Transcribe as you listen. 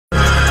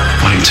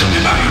tell me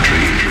about your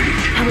dream.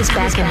 I was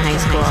back in high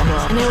school,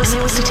 and I was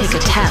supposed to take a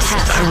test.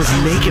 I was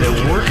naked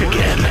at work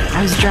again.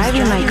 I was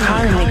driving my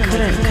car and I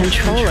couldn't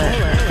control it.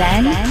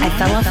 Then I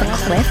fell off a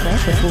cliff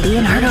with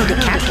Leonardo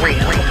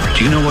DiCaprio.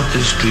 Do you know what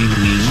this dream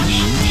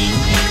means?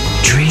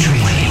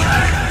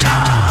 Dreamweaver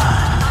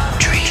Dawn.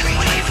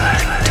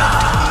 Dreamweaver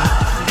Dawn.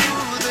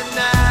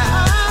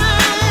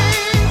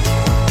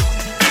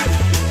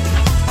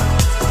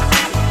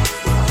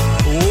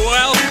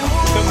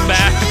 Welcome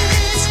back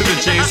to the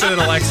Jason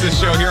and Alexis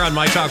show here on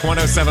My Talk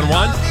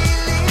 1071.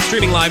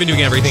 Streaming live and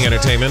doing everything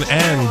entertainment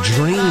and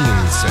dreams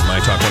at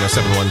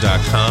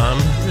MyTalk1071.com.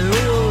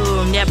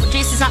 Ooh, yeah, but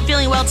Jason's not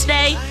feeling well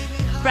today.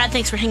 Brad,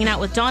 thanks for hanging out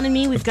with Dawn and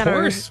me. We've got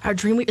our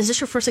Dreamweaver. Is this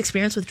your first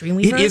experience with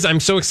Dreamweaver? It is. I'm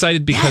so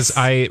excited because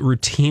I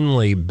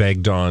routinely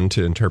beg Dawn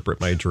to interpret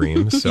my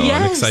dreams. So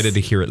I'm excited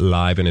to hear it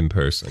live and in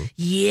person.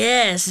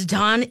 Yes,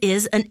 Dawn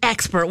is an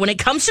expert when it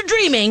comes to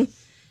dreaming.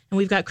 And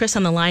we've got Chris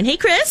on the line. Hey,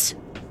 Chris.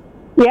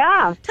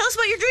 Yeah. Tell us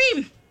about your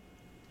dream.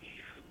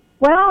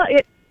 Well,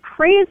 it's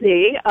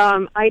crazy.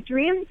 I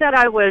dreamed that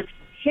I was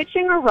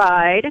hitching a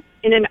ride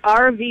in an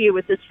RV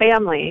with this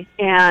family,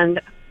 and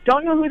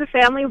don't know who the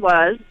family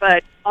was,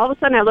 but all of a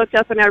sudden I looked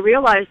up and I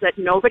realized that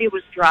nobody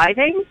was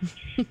driving.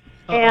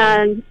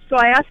 And so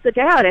I asked the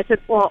dad, I said,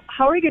 well,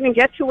 how are you going to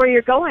get to where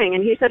you're going?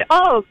 And he said,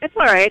 oh, it's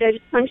all right. I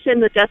just punched in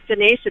the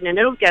destination and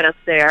it'll get us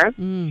there.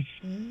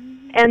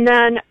 And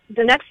then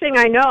the next thing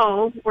I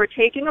know, we're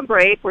taking a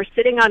break. We're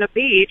sitting on a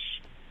beach,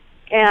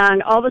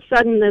 and all of a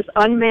sudden this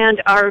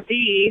unmanned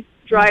RV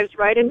drives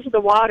right into the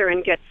water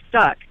and gets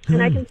stuck.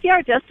 And I can see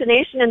our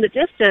destination in the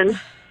distance,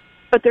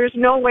 but there's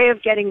no way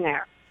of getting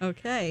there.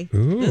 Okay.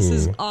 Ooh. This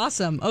is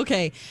awesome.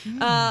 Okay.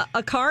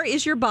 A car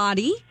is your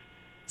body.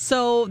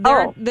 So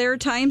there are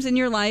times in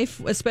your life,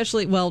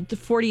 especially,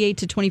 48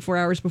 to 24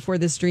 hours before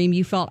this dream,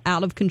 you felt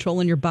out of control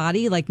in your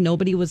body, like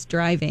nobody was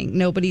driving.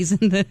 Nobody's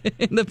in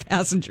the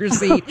passenger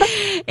seat.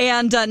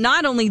 And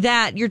not only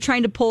that, you're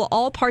trying to pull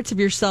all parts of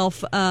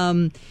yourself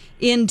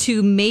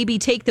into maybe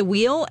take the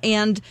wheel.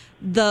 And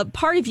the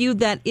part of you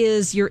that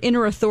is your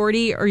inner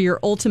authority or your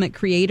ultimate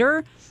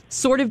creator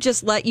sort of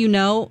just let you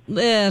know,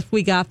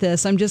 we got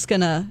this. I'm just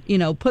going to,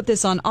 put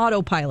this on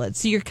autopilot.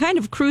 So you're kind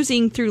of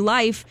cruising through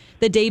life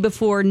the day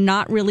before,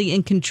 not really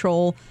in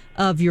control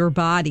of your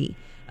body.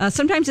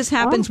 Sometimes this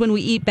happens when we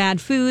eat bad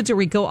foods or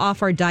we go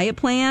off our diet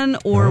plan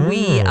or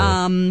we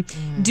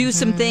do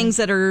some things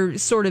that are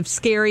sort of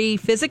scary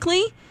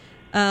physically.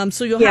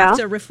 So you'll have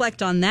to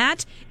reflect on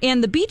that.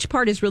 And the beach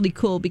part is really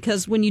cool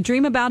because when you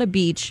dream about a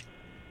beach,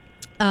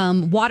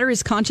 water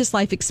is conscious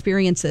life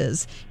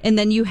experiences. And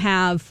then you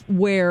have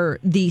where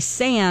the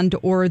sand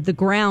or the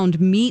ground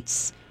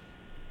meets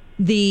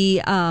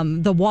the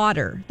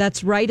water.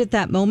 That's right at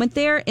that moment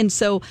there. And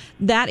so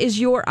that is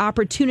your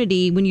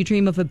opportunity when you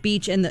dream of a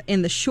beach and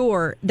the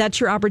shore. That's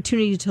your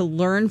opportunity to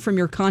learn from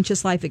your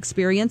conscious life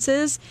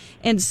experiences.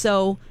 And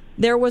so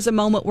there was a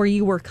moment where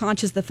you were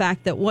conscious of the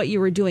fact that what you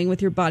were doing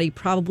with your body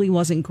probably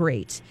wasn't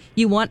great.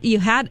 You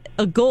had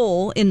a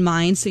goal in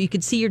mind so you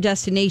could see your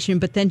destination,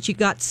 but then you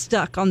got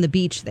stuck on the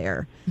beach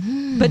there.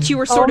 But you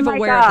were sort of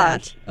aware of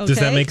that. Okay? Does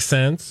that make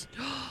sense?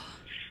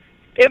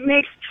 It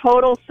makes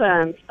total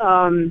sense.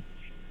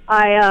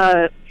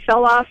 I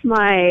fell off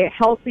my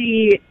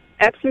healthy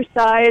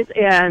exercise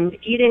and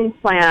eating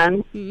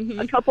plan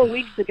a couple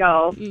weeks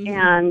ago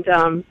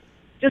and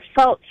just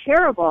felt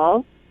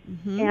terrible.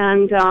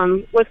 And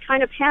was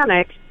kind of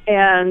panicked,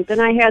 and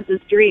then I had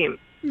this dream.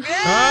 Yes,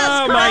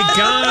 oh my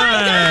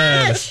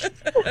gosh!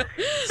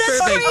 That's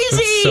crazy.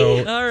 That's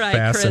so all right,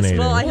 fascinating. Chris.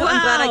 Well, I'm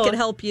glad I could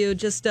help you.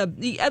 Just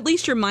at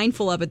least you're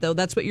mindful of it, though.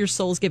 That's what your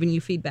soul's giving you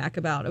feedback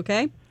about.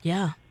 Okay?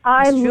 Yeah,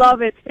 I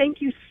love it.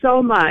 Thank you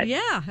so much. Yeah,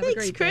 have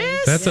Thanks, a great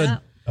Chris. day.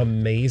 That's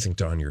amazing,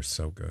 Dawn. You're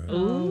so good.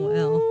 Oh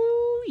well.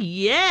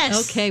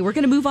 Yes. Okay, we're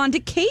going to move on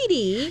to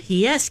Katie.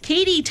 Yes,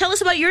 Katie, tell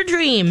us about your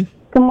dream.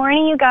 Good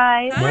morning, you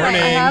guys.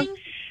 Morning.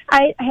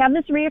 I have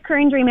this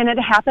reoccurring dream, and it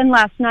happened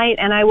last night,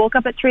 and I woke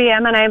up at 3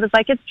 a.m., and I was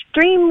like, it's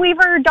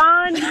Dreamweaver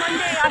Dawn Monday.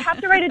 I have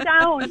to write it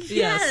down.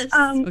 Yes.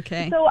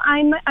 Okay. So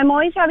I'm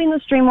always having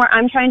this dream where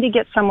I'm trying to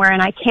get somewhere,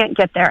 and I can't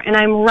get there, and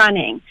I'm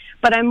running.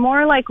 But I'm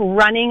more like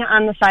running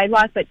on the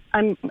sidewalk, but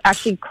I'm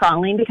actually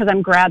crawling because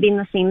I'm grabbing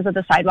the seams of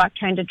the sidewalk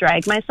trying to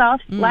drag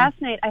myself. Last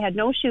night, I had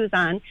no shoes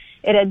on.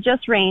 It had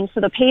just rained,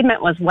 so the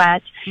pavement was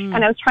wet,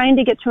 and I was trying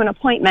to get to an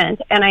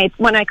appointment. And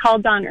when I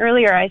called Dawn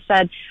earlier, I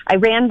said I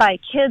ran by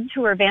kids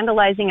who were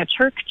vandalizing a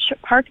church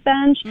park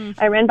bench.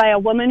 I ran by a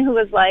woman who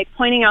was like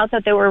pointing out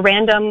that there were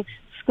random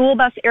school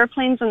bus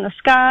airplanes in the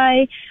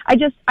sky.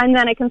 And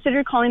then I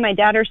considered calling my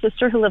dad or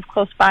sister who live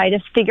close by to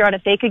figure out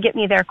if they could get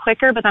me there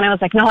quicker. But then I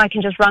was like, no, I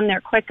can just run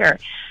there quicker.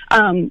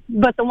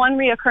 But the one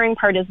reoccurring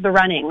part is the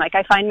running. Like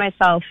I find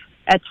myself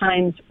at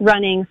times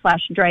running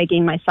 /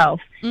 dragging myself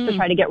to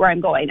try to get where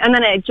I'm going. And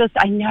then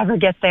I never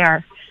get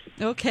there.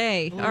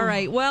 Okay. All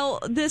right. Well,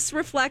 this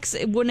reflects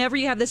whenever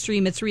you have this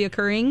dream, it's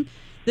reoccurring.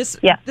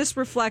 This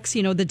reflects,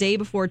 the day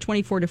before,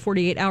 24 to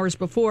 48 hours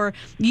before,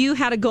 you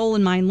had a goal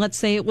in mind. Let's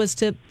say it was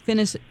to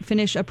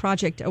finish a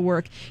project at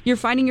work. You're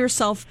finding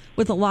yourself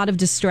with a lot of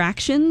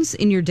distractions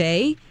in your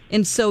day,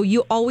 and so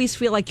you always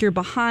feel like you're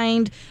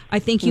behind. I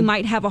think you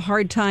might have a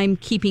hard time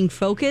keeping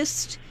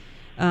focused.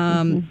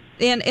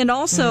 And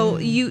also,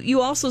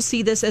 you also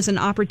see this as an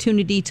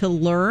opportunity to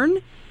learn,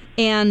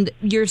 and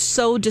you're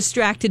so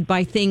distracted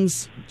by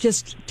things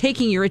just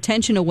taking your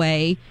attention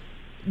away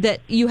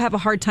that you have a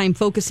hard time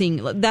focusing.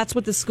 That's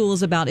what the school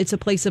is about. It's a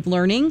place of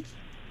learning.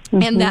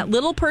 And that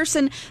little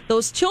person,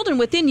 those children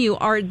within you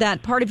are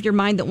that part of your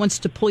mind that wants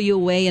to pull you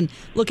away and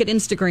look at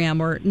Instagram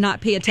or not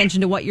pay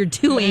attention to what you're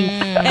doing.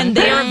 And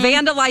they are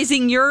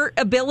vandalizing your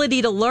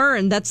ability to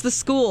learn. That's the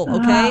school,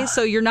 okay?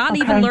 So you're not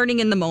even learning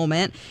in the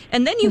moment.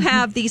 And then you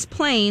have these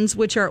planes,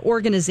 which are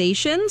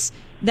organizations.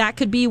 That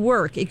could be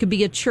work. It could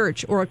be a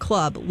church or a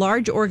club,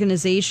 large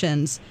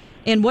organizations.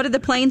 And what are the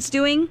planes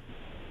doing?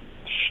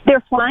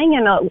 They're flying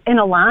in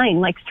a line,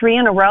 like 3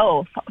 in a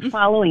row,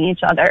 following each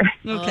other.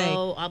 Okay.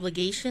 Oh,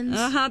 obligations.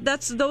 Uh-huh.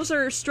 Those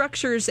are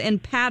structures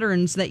and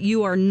patterns that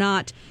you are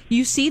not.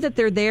 You see that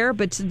they're there,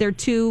 but they're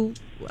too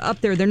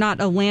up there. They're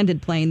not a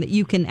landed plane that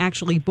you can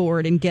actually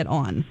board and get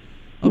on.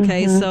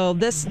 Okay, so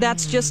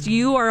that's just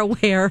you are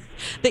aware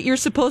that you're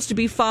supposed to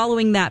be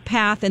following that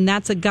path, and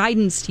that's a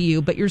guidance to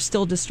you, but you're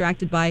still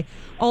distracted by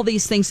all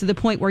these things to the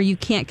point where you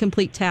can't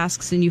complete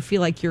tasks and you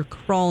feel like you're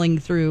crawling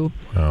through.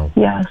 Wow.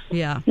 Yes.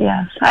 Yeah.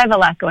 Yes. I have a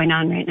lot going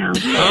on right now.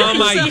 Oh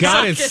my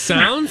God, it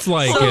sounds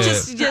like so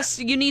it. Just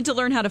you need to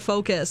learn how to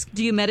focus.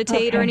 Do you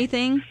meditate or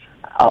anything?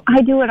 Oh,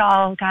 I do it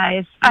all,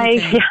 guys.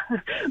 Okay.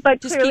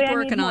 But just clearly keep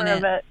working on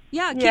it.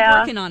 Yeah, keep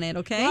working on it,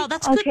 okay? Well,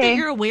 that's good that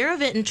you're aware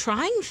of it and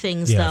trying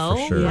things, though.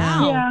 For sure.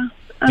 Wow. Yeah,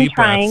 I'm Deep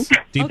trying.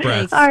 breaths. Deep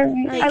breaths. All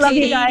right. I love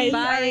you guys. Bye.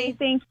 All right,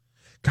 thanks.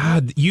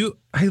 God,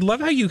 I love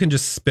how you can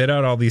just spit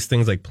out all these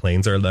things like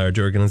planes are large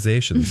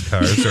organizations,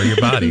 cars are your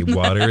body,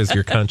 water is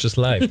your conscious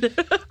life.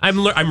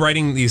 I'm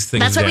writing these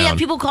things That's down. why we have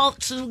people call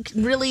to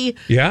really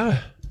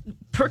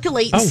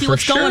percolate and see for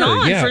what's going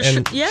on. Yeah, for sure.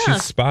 and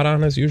she's spot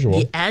on as usual.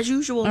 Yeah, as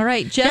usual. All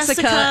right,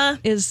 Jessica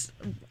is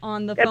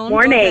on the phone. Good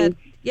morning.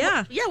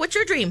 Yeah, what's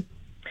your dream?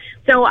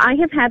 So I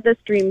have had this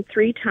dream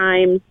 3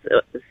 times,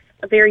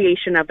 a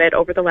variation of it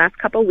over the last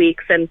couple of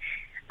weeks, and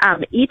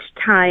each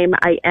time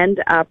I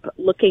end up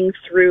looking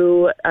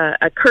through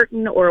a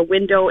curtain or a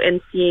window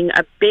and seeing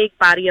a big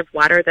body of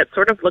water that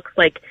sort of looks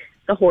like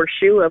the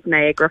horseshoe of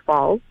Niagara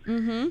Falls.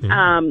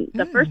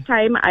 The first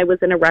time I was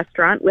in a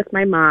restaurant with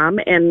my mom,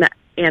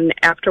 and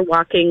after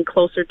walking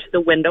closer to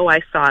the window,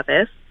 I saw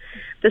this.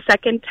 The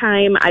second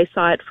time I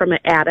saw it from an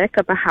attic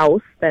of a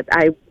house that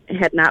I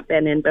had not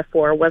been in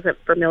before, wasn't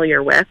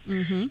familiar with.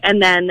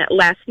 And then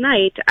last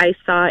night I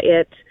saw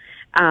it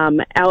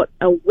out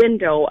a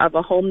window of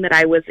a home that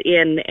I was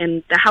in,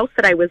 and the house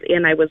that I was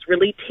in, I was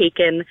really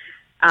taken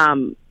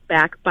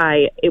back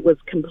by, it was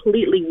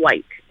completely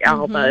white.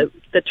 All the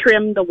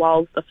trim, the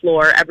walls, the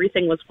floor,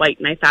 everything was white,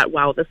 and I thought,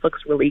 wow, this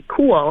looks really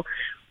cool.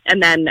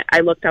 And then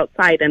I looked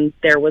outside, and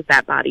there was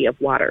that body of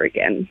water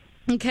again.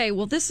 Okay,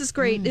 well, this is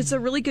great. It's a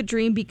really good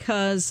dream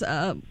because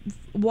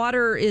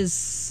water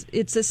it's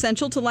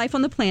essential to life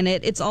on the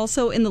planet. It's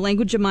also, in the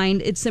language of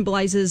mind, it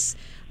symbolizes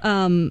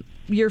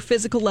your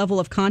physical level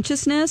of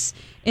consciousness.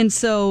 And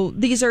so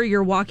these are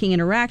your walking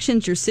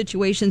interactions, your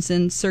situations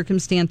and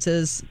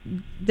circumstances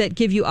that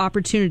give you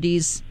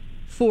opportunities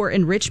for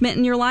enrichment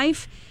in your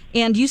life.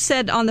 And you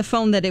said on the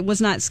phone that it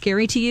was not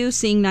scary to you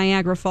seeing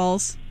Niagara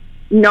Falls.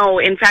 No,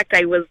 in fact,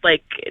 I was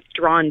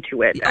drawn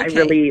to it. Okay. I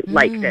really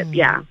liked it.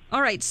 Yeah.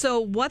 All right. So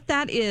what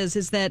that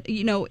is that,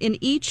 in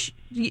each,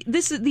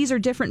 these are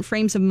different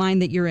frames of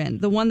mind that you're in.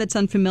 The one that's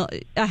unfamiliar,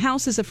 a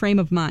house is a frame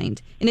of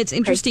mind. And it's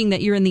interesting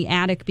that you're in the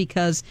attic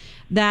because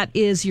that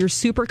is your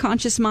super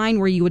conscious mind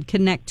where you would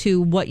connect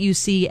to what you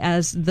see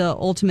as the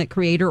ultimate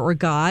creator or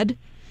God.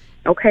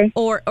 Okay.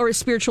 Or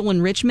spiritual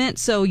enrichment.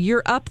 So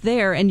you're up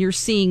there and you're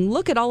seeing,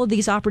 look at all of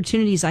these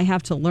opportunities I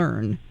have to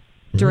learn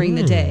during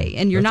the day,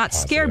 and you're not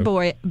scared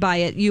by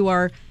it. You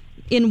are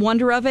in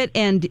wonder of it,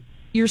 and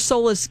your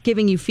soul is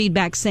giving you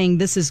feedback saying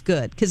this is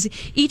good. Because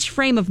each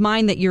frame of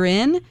mind that you're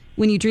in,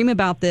 when you dream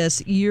about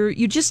this,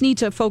 you just need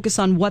to focus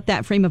on what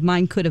that frame of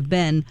mind could have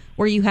been,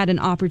 where you had an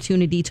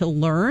opportunity to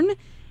learn,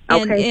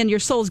 and your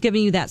soul is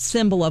giving you that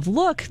symbol of,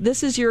 look,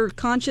 this is your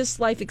conscious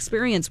life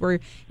experience where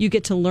you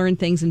get to learn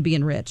things and be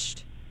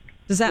enriched.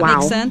 Does that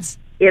make sense?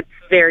 It's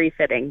very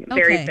fitting.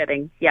 Very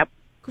fitting. Yep.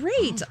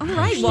 Great. All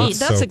right. Well,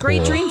 that's a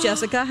great dream,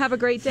 Jessica. Have a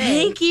great day.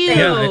 Thank you.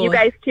 Yeah. You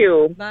guys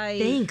too. Bye.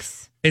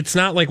 Thanks. It's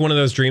not like one of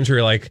those dreams where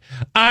you're like,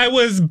 I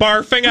was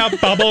barfing out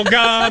bubble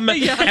gum,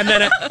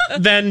 and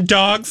then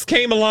dogs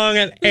came along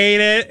and ate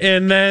it,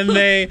 and then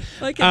they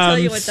I can tell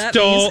you what that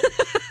stole.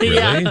 means.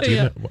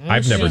 Really?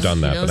 I've never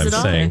done that, but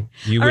I'm saying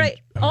you all would. right.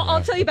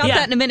 I'll tell you about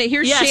that in a minute.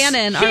 Here's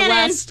Shannon, our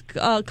last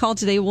call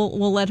today.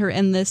 We'll let her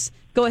end this.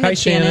 Go ahead, Hi,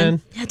 Shannon.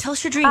 Yeah, tell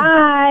us your dream.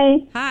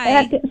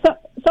 Hi.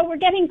 So we're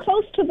getting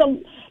close to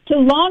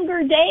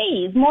longer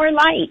days, more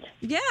light.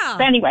 Yeah.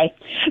 But anyway,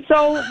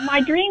 so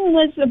my dream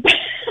was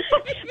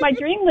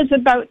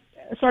about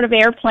sort of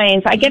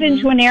airplanes. I get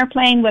into an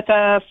airplane with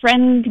a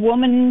friend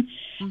woman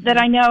that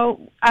I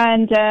know,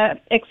 and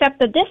except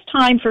that this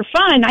time for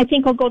fun, I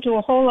think I'll go to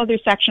a whole other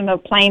section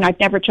of the plane I've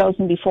never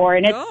chosen before,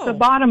 and it's the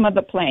bottom of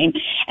the plane.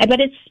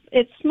 But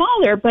it's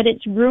smaller, but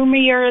it's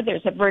roomier.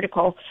 There's a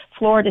vertical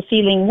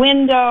floor-to-ceiling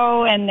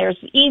window, and there's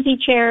easy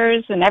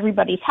chairs, and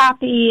everybody's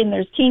happy, and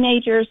there's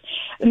teenagers.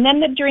 And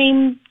then the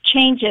dream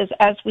changes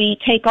as we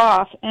take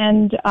off,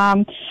 and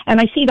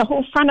I see the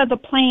whole front of the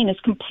plane is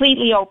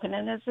completely open,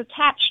 and it's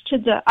attached to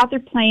the other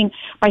plane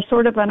by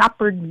sort of an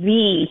upward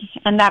V,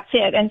 and that's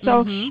it. And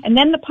so, and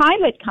then the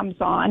pilot comes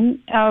on.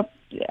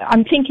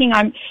 I'm thinking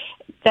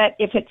that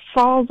if it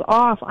falls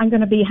off, I'm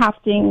going to be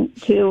having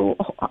to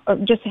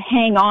just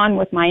hang on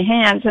with my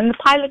hands. And the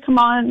pilot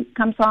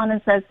comes on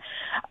and says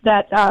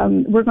that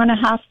we're going to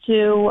have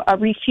to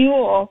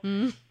refuel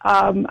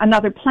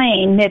another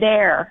plane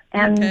midair.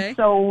 And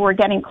so we're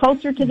getting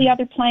closer to the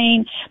other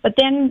plane. But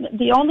then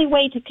the only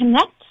way to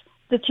connect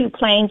the two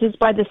planes is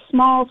by this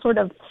small sort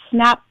of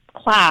snap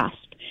clasp.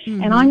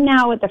 And I'm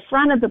now at the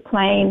front of the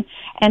plane,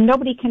 and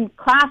nobody can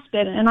clasp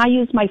it, and I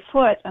use my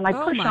foot, and I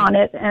push on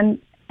it, and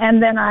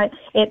then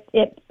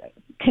it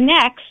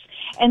connects,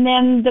 and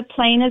then the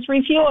plane is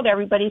refueled.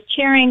 Everybody's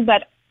cheering,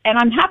 and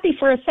I'm happy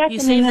for a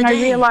second, and then I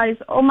realize,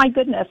 oh my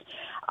goodness,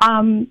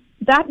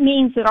 that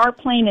means that our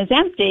plane is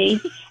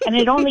empty, and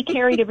it only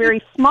carried a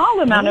very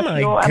small amount of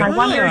fuel, and I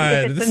wonder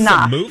if it's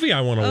enough. This is a movie I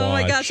want to watch. Oh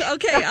my gosh.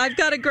 Okay, I've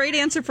got a great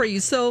answer for you.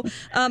 So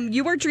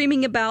you are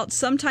dreaming about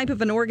some type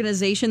of an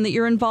organization that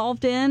you're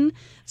involved in.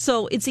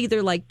 So it's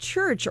either like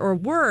church or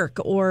work,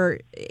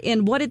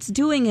 and what it's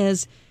doing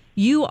is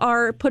you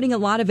are putting a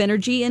lot of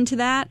energy into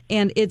that,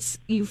 and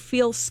you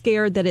feel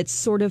scared that it's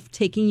sort of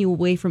taking you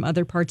away from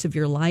other parts of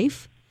your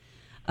life.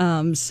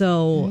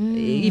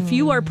 If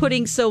you are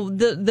putting,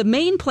 the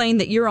main plane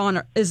that you're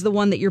on is the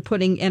one that you're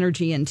putting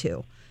energy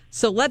into.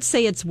 So let's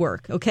say it's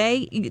work,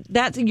 okay?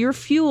 That's your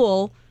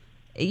fuel.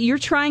 You're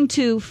trying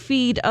to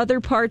feed other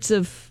parts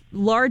of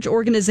large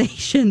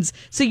organizations.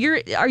 So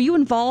are you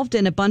involved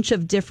in a bunch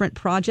of different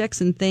projects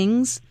and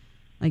things,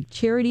 like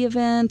charity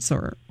events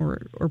or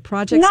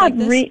projects like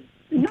this?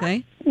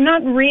 Okay.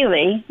 Not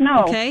really.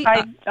 No. Okay.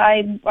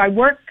 I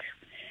work,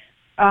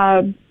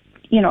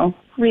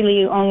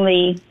 really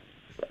only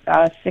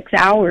 6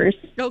 hours.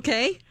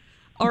 Okay.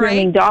 All right.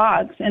 Grooming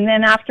dogs, and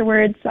then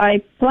afterwards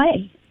I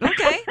play.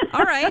 Okay.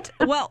 All right.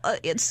 Well,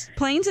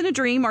 planes in a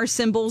dream are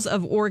symbols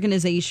of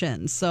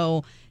organizations.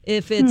 So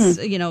if it's,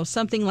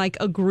 something like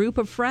a group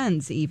of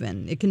friends,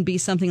 even, it can be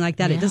something like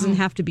that. Yeah. It doesn't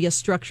have to be a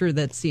structure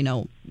that's,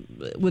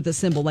 with a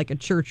symbol like a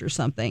church or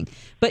something.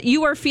 But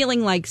you are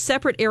feeling like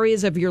separate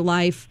areas of your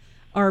life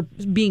are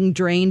being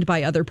drained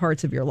by other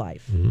parts of your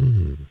life.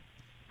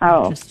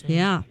 Oh.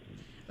 Yeah.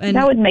 And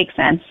that would make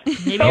sense.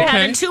 Maybe you're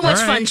having too much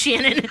fun,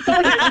 Shannon.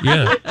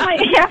 Yeah,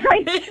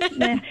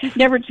 right.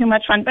 Never too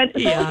much fun. But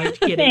here's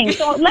the thing.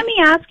 So let me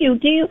ask you: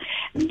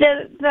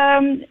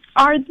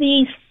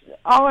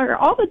 are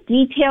all the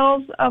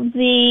details of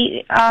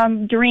the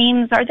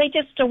dreams? Are they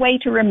just a way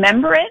to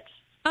remember it?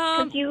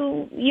 Because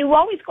you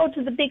always go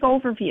to the big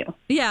overview.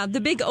 Yeah,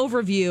 the big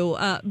overview.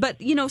 But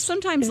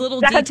sometimes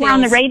little details. Is that because we're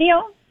on the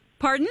radio?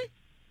 Pardon?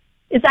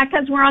 Is that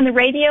because we're on the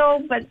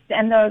radio?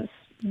 And those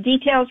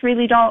details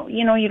really don't,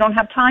 you don't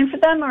have time for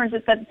them? Or is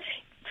it that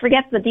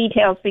forget the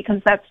details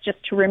because that's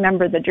just to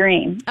remember the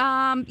dream?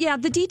 Yeah,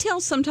 the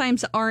details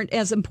sometimes aren't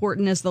as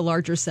important as the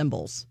larger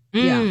symbols.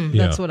 Yeah,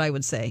 that's what I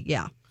would say.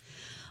 Yeah.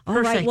 All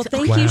right. Well,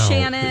 thank you,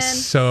 Shannon.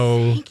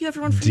 Thank you,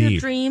 everyone, for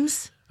your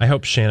dreams. I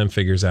hope Shannon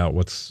figures out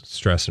what's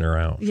stressing her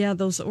out. Yeah,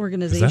 those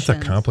organizations. That's a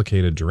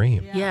complicated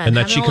dream. Yeah, and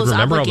that she could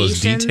remember all those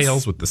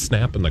details with the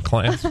snap and the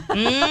clasp.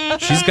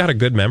 She's got a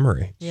good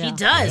memory. Yeah. She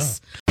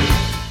does. Yeah.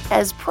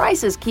 As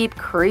prices keep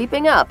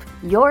creeping up,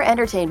 your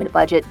entertainment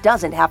budget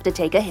doesn't have to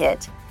take a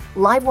hit.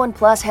 Live One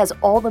Plus has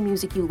all the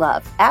music you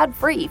love,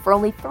 ad-free for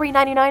only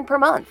 $3.99 per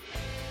month.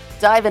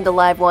 Dive into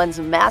Live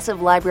One's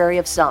massive library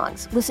of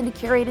songs, listen to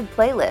curated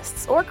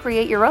playlists, or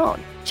create your own.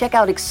 Check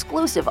out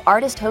exclusive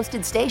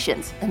artist-hosted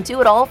stations, and do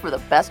it all for the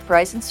best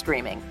price in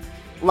streaming.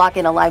 Lock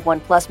in a Live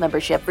One Plus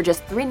membership for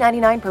just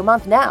 $3.99 per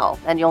month now,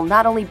 and you'll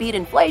not only beat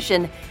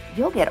inflation,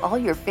 you'll get all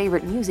your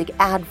favorite music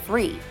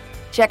ad-free.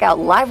 Check out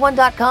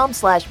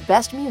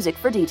liveone.com/bestmusic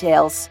for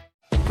details.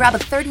 Grab a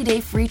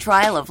 30-day free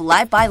trial of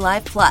Live by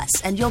Live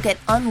Plus, and you'll get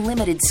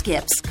unlimited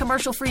skips,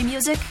 commercial-free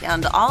music,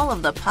 and all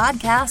of the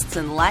podcasts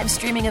and live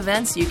streaming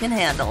events you can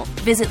handle.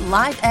 Visit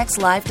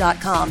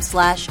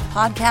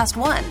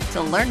livexlive.com/podcast1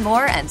 to learn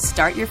more and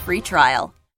start your free trial.